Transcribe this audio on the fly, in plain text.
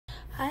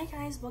Hi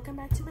guys, welcome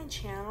back to my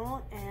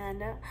channel.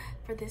 And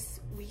for this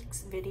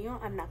week's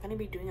video, I'm not going to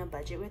be doing a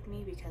budget with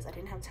me because I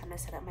didn't have time to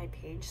set up my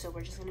page, so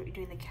we're just going to be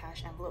doing the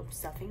cash envelope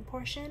stuffing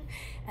portion.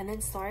 And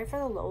then sorry for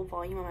the low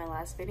volume on my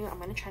last video, I'm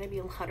going to try to be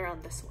louder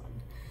on this one.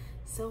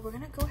 So we're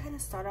going to go ahead and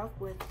start off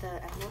with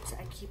the envelopes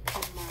I keep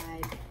in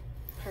my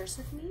purse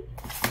with me.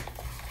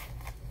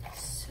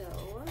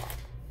 So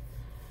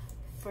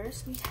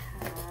first we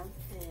have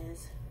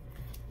is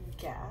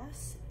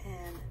gas,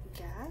 and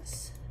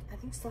gas I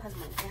think still has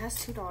money. It has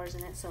 $2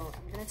 in it, so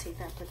I'm gonna take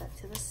that and put that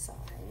to the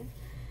side,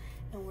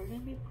 and we're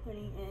gonna be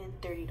putting in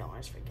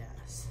 $30 for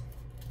gas.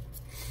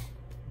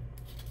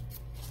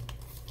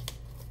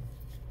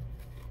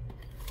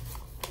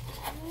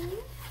 Okay.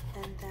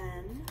 And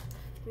then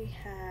we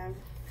have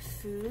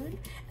food,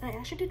 and I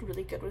actually did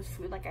really good with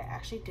food. Like, I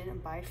actually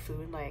didn't buy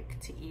food like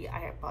to eat.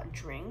 I bought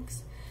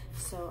drinks,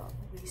 so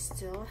we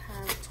still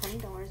have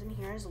 $20 in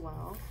here as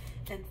well,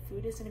 and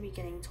food is gonna be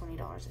getting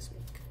 $20 this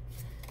week.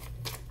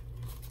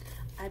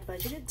 I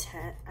budgeted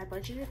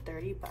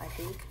 30, but I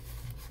think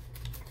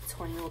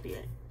 20 will be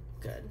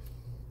good.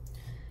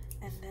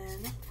 And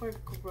then for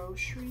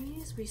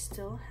groceries, we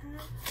still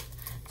have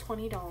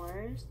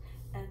 $20,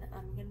 and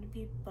I'm gonna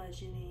be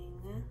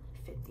budgeting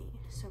 50.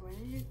 So we're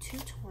gonna do two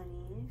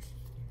 20s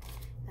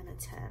and a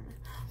 10.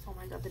 Oh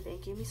my god, the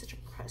bank gave me such a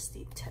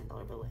crusty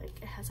 $10 bill.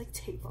 Like, it has like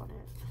tape on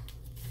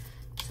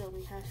it. So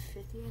we have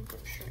 50 in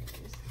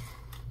groceries.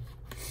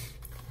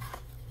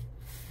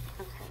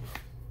 Okay.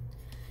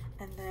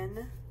 And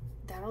then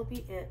that'll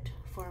be it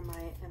for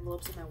my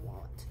envelopes in my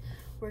wallet.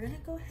 We're gonna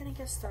go ahead and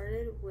get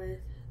started with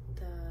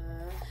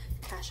the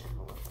cash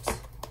envelopes.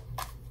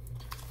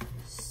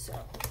 So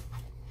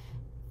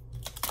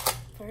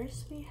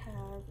first we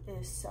have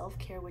is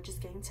self-care, which is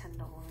getting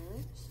 $10.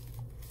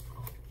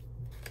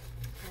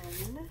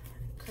 And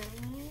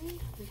currently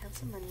we have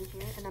some money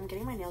here, and I'm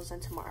getting my nails done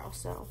tomorrow,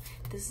 so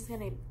this is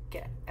gonna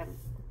get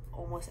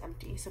almost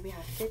empty. So we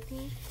have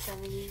 50,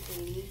 70,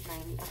 80,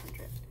 90,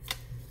 100.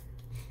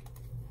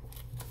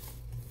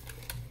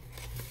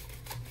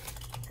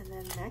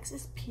 And then next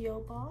is P.O.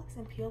 Box,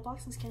 and P.O.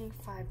 Box is getting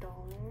 $5.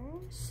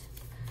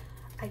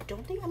 I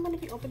don't think I'm going to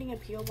be opening a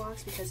P.O.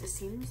 Box because it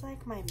seems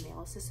like my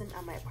mail system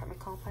at my apartment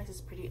complex is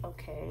pretty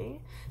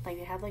okay. Like,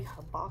 they have like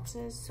hub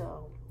boxes,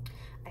 so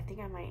I think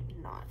I might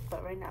not.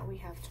 But right now we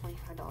have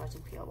 $25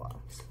 in P.O.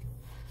 Box.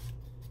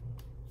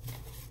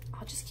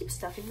 I'll just keep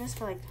stuffing this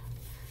for like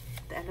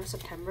the end of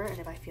September, and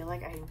if I feel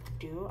like I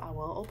do, I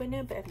will open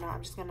it, but if not,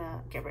 I'm just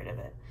gonna get rid of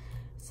it.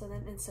 So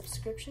then in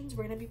subscriptions,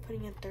 we're gonna be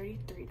putting in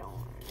 $33.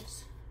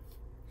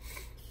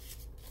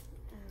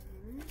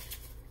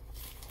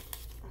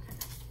 Okay.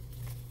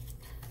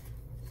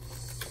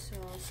 So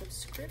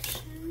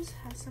subscriptions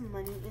has some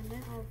money in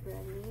it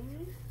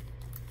already.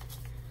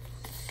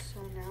 So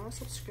now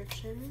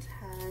subscriptions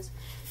has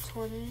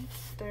 20,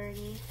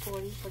 30,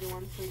 40,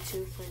 41,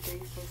 42, 43,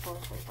 44,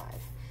 45.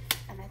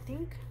 And I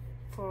think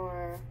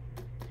for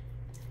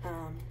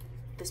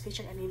this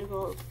paycheck I need to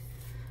go,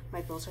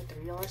 my bills are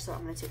 $30, so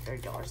I'm gonna take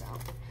 $30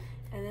 out.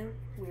 And then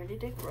we already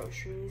did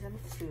groceries and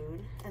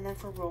food. And then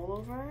for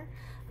rollover,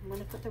 I'm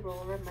gonna put the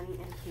rollover money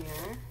in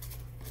here.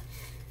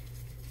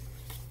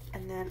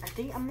 And then I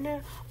think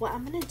what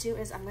I'm gonna do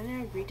is I'm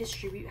gonna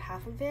redistribute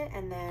half of it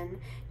and then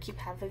keep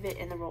half of it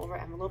in the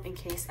rollover envelope in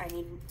case I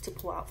need to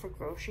pull out for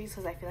groceries,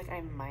 because I feel like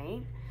I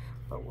might,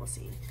 but we'll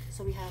see.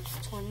 So we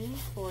have 20,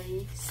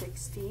 40,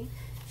 60,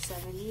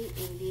 70,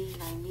 80,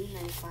 90,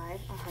 95,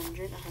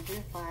 100,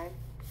 105,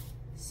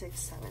 6,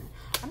 7.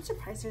 I'm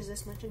surprised there's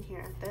this much in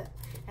here,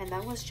 and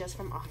that was just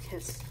from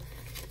August,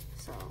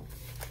 so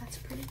that's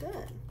pretty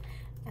good.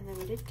 And then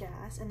we did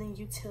gas, and then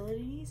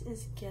utilities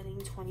is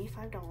getting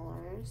 $25.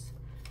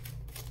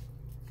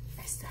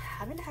 I still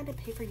haven't had to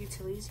pay for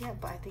utilities yet,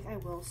 but I think I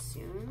will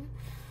soon,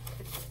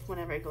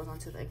 whenever it goes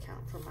onto the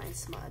account for my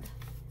SMUD.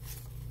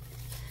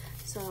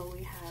 So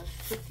we have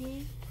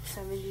 50,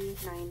 70,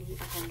 90,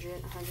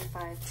 100,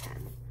 105,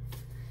 10,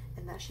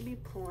 and that should be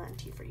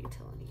plenty for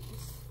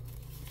utilities.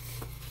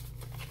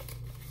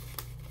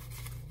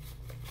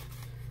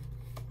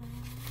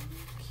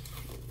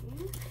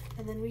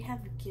 And then we have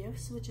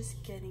gifts, which is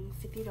getting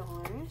 $50,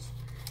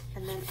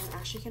 and then I'm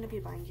actually going to be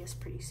buying gifts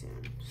pretty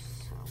soon.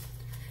 So,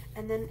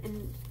 and then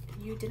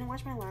you didn't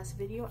watch my last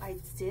video, I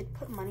did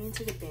put money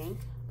into the bank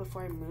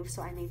before I moved,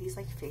 so I made these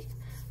like fake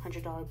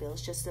 $100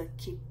 bills just to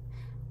keep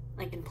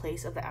like in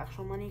place of the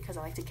actual money, because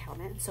I like to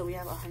count it. So we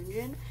have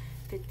 100,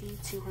 50,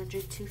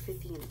 200,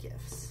 250 in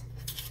gifts.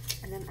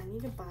 And then I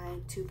need to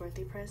buy 2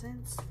 birthday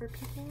presents for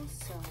people,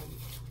 so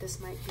this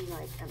might be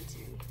like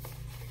empty.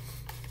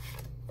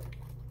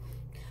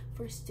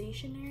 For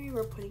stationery,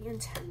 we're putting in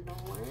 $10,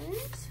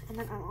 and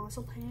then I'm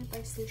also planning to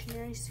buy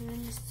stationery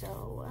soon,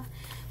 so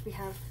we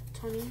have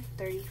 20,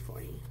 30,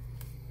 40.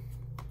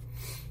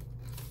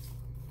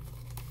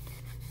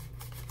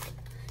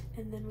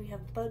 And then we have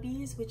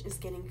Bubbies, which is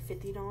getting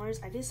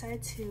 $50. I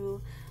decided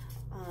to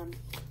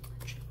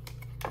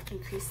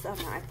increase the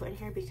amount I put in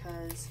here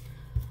because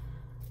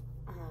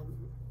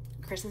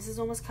Christmas is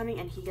almost coming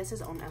and he gets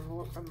his own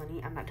envelope for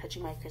money, I'm not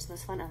touching my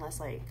Christmas fund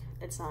unless like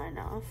it's not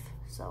enough.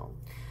 So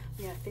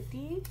we have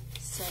 50,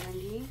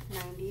 70,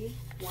 90,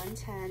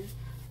 110,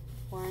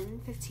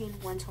 115,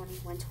 120,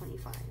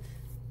 125.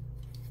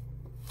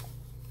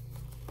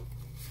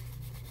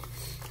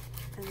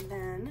 And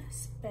then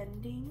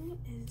spending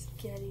is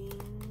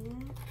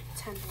getting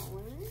 $10.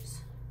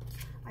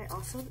 I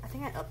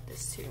think I upped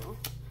this too.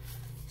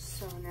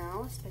 So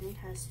now spending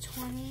has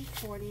 20,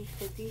 40,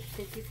 50,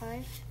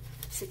 55,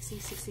 60,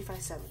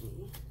 65,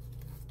 70.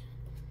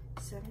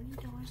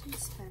 $70 in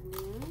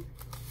spending.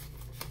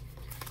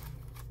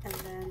 And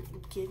then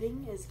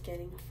giving is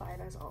getting 5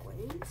 as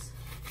always.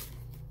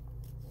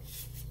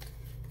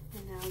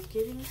 And now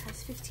giving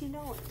has $15.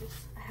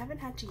 I haven't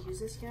had to use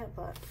this yet,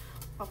 but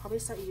I'll probably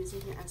start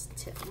using it as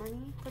tip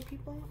money for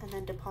people. And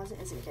then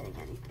deposit isn't getting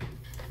anything.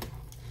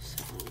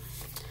 So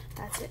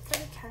that's it for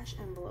the cash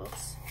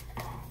envelopes.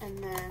 And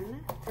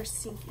then for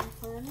sinking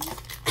funds,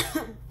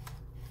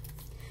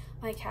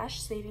 my cash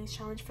savings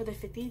challenge for the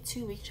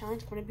 52-week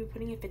challenge, I'm going to be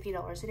putting in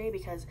 $50 a day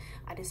because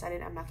I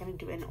decided I'm not going to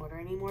do it in order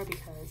anymore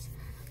because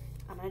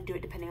I'm going to do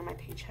it depending on my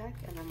paycheck.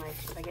 And then like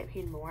if I get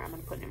paid more, I'm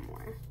going to put in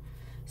more.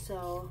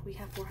 So we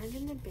have 400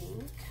 in the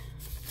bank.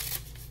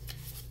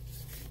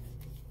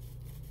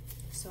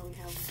 So we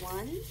have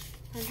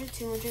 100,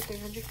 200,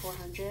 300,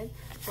 400,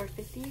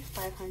 450,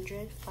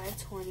 500,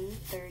 520,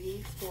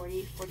 30,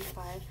 40,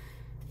 45,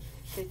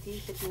 50,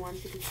 51,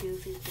 52,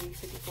 53,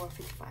 54,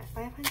 55.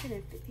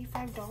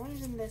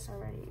 $555 in this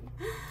already.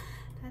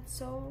 That's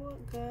so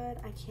good.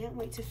 I can't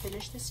wait to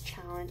finish this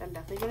challenge. I'm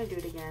definitely going to do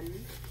it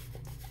again.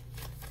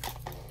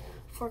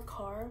 For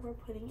car, we're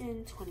putting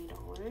in $20.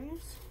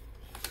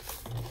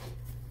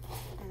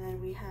 And then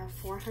we have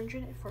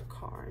 400 for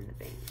car in the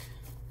bank.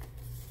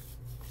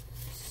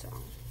 So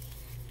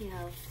we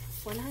have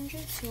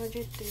 100,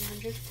 200,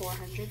 300,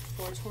 400,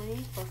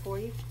 420,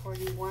 440,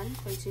 41,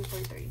 42,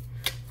 43.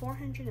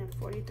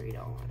 $443.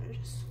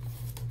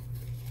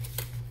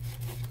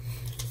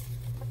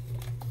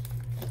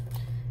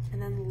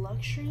 And then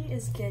luxury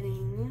is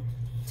getting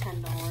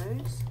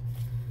 $10.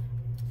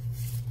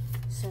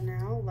 So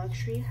now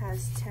luxury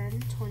has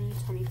 10, 20,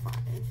 25.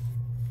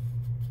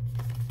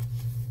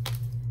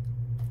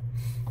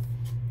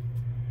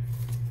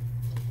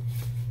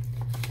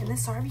 And then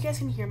sorry if you guys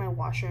can hear my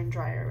washer and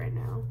dryer right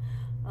now.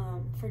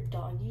 For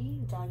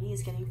doggy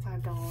is getting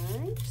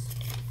 $5.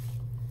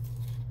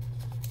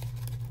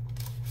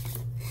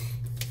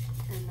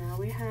 And now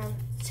we have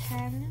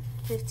 10,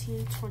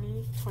 15,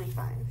 20,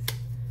 25.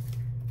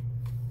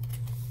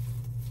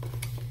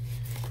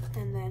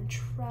 And then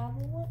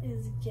travel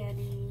is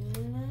getting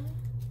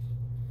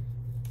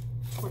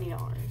 $20.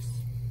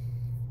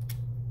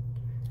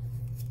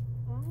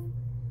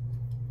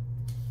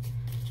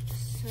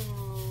 So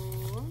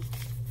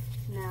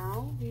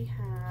now we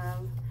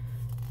have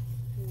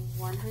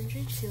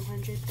 100,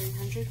 200,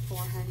 300,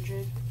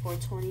 400,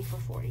 420 for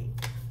 40.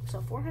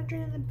 So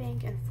 400 in the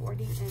bank and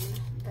 40 in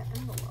the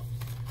envelope.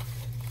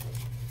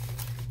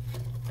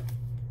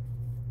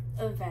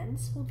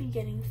 Events will be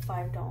getting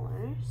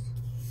 $5.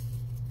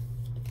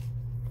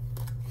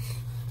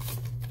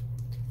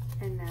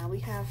 And now we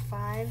have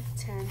 5,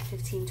 10,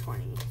 15,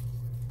 20.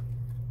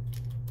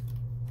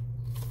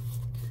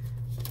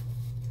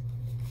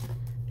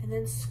 And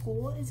then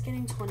school is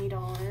getting $20.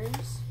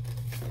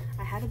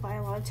 I had to buy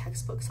a lot of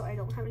textbooks, so I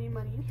don't have any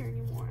money in here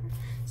anymore.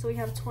 So we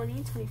have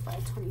 20,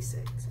 25,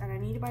 26. And I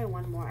need to buy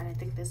one more, and I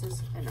think this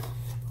is enough,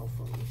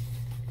 hopefully.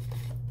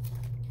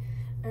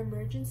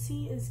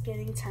 Emergency is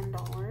getting $10.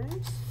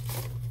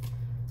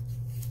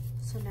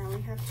 So now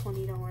we have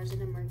 $20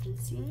 in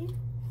emergency.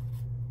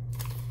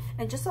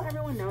 And just so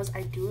everyone knows,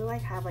 I do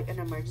like have like an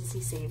emergency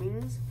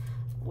savings,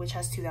 which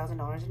has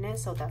 $2,000 in it.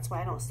 So that's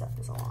why I don't stuff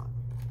this a lot.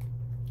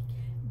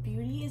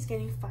 Beauty is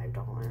getting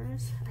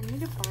 $5. I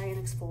need to buy an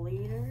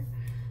exfoliator,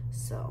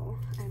 so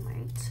I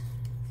might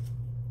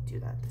do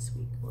that this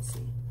week. We'll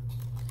see.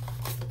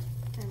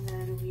 And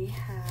then we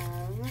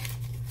have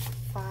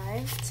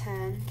 5,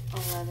 10,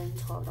 11,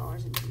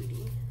 $12 in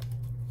beauty.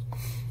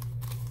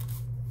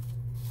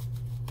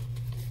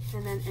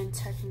 And then in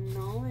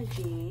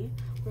technology,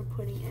 we're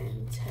putting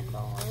in $10.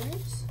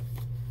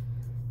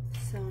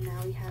 So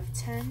now we have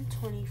 10,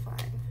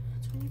 25.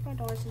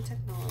 $25 in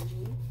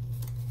technology.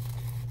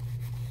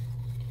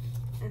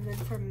 And then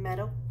for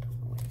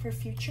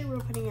future,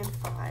 we're putting in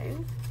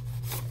 5.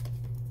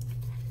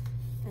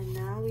 And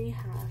now we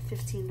have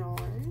 $15.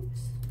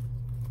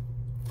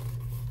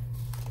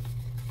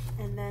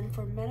 And then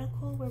for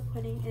medical, we're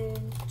putting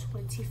in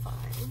 25.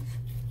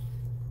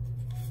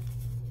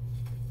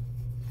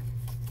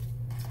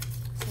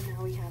 So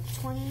now we have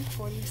 20,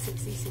 40,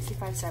 60,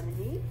 65,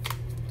 70.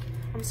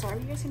 I'm sorry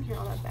you guys can hear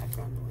all that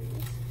background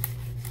noise.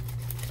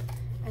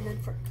 And then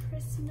for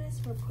Christmas,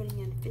 we're putting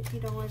in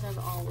 $50 as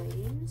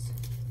always.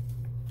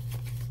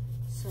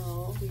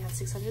 So we have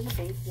 600 in the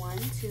bank. 1,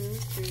 2,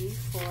 3,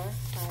 4,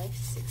 5,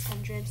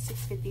 600,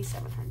 650,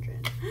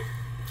 700.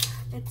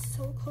 It's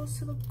so close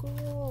to the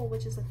goal,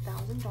 which is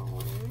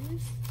 $1,000.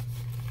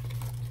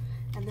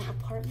 And the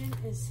apartment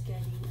is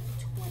getting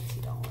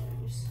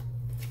 $20.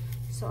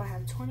 So I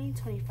have 20,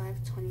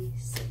 25,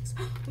 26,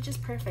 which is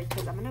perfect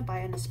because I'm gonna buy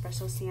an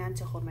espresso stand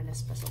to hold my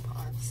Nespresso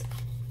pods.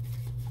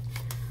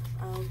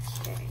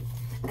 Okay,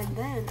 and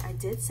then I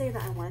did say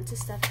that I wanted to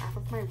stuff half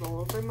of my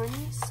rollover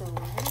money, so we're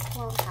gonna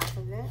pull out half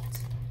of it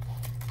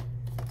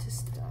to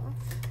stuff.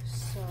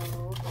 So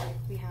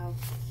we have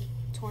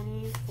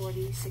 20,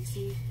 40,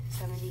 60,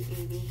 70,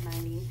 80,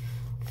 90,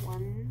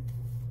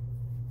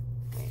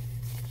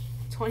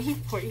 20,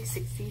 40,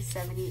 60,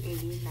 70,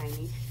 80,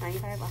 90,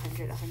 95,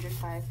 100,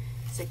 105,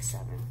 6,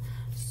 7.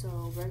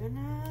 So we're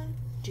gonna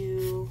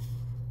do,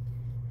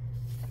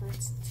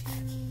 let's do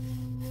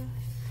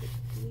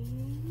 50.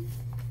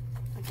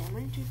 Again, I'm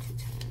gonna do 2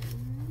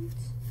 tens.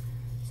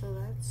 So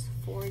that's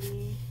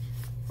 40,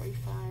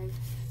 45,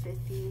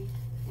 50,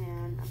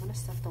 and I'm gonna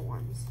stuff the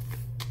ones.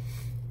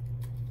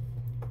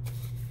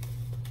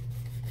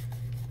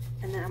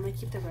 And then I'm gonna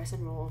keep the rest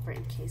and roll over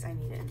in case I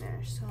need it in there.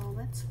 So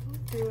let's go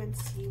through and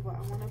see what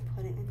I wanna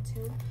put it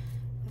into.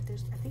 If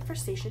there's, I think for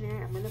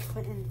stationery, I'm gonna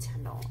put in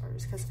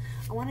 $10 because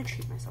I wanna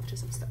treat myself to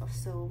some stuff.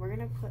 So we're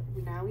gonna put,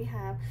 now we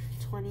have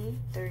 20,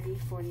 30,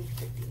 40,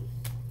 50.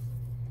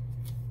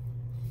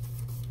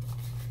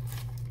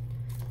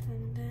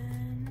 And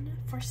then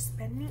for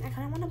spending, I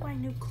kinda wanna buy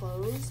new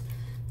clothes.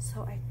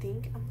 So I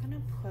think I'm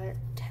gonna put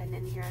 10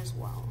 in here as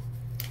well.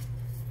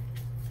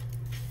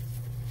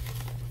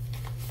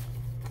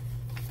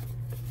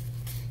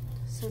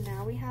 So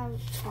now we have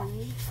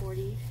 20,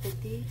 40,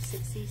 50,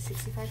 60,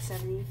 65,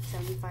 70,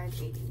 75,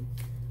 80.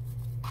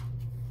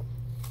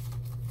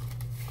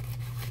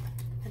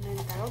 And then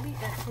that'll be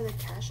it for the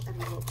cash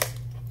envelope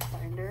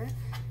binder.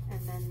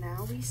 And then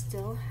now we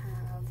still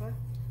have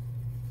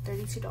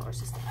 $32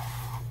 to spend.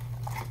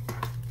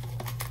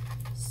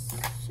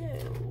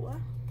 So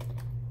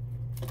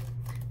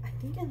I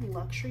think in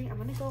luxury, I'm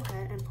gonna go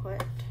ahead and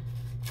put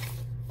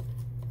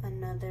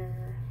another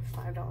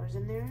 $5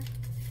 in there.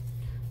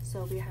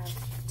 So we have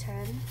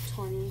 10,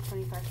 20,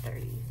 25,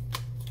 30.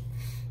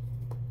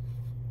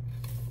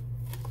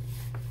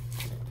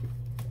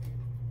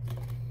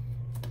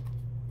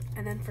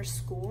 And then for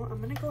school, I'm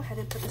gonna go ahead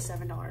and put the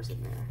 $7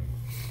 in there.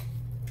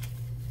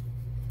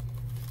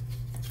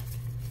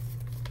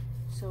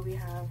 So we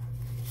have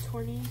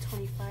 20,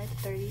 25,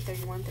 30,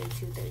 31,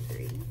 32,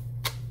 33.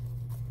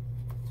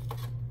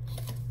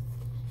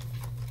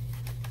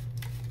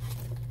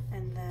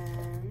 And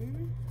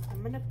then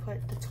I'm gonna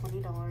put the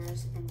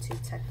 $20 into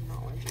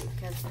technology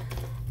because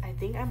I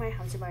think I might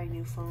have to buy a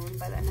new phone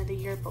by the end of the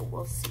year, but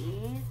we'll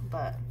see.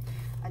 But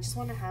I just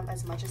want to have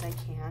as much as I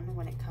can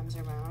when it comes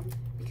around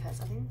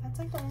because I think that's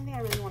like the only thing I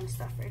really want to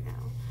stuff right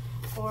now.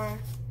 Or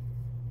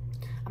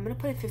I'm gonna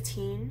put in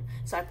 15.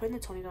 So I put in the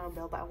 $20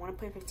 bill, but I want to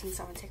put in 15,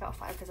 so I'm gonna take out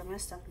 5 because I'm gonna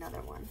stuff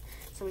another one.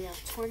 So we have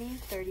 20,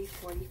 30,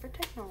 40 for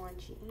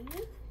technology.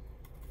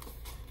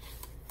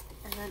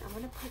 And then I'm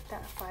gonna put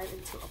that 5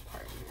 into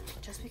apartment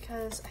just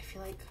because I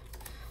feel like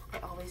I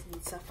always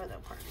need stuff for the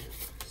apartment.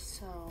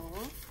 So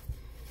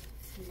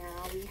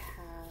now we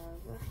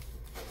have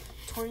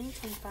 20,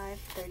 25,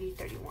 30,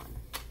 31.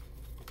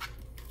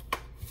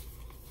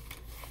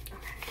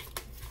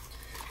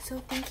 So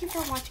thank you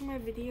for watching my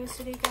videos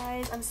today,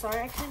 guys. I'm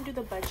sorry I couldn't do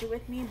the budget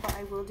with me, but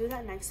I will do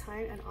that next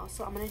time. And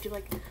also I'm gonna do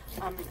like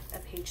a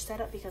page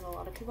setup because a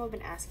lot of people have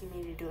been asking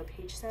me to do a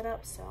page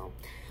setup, so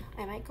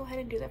I might go ahead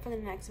and do that for the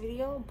next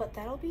video. But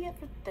that'll be it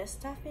for this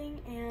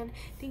stuffing, and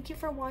thank you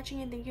for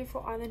watching, and thank you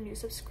for all the new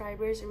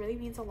subscribers. It really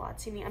means a lot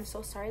to me. I'm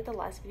so sorry the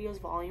last video's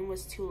volume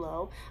was too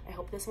low. I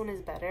hope this one is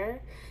better.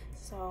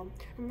 So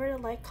remember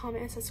to like,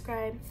 comment, and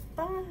subscribe.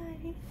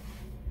 Bye.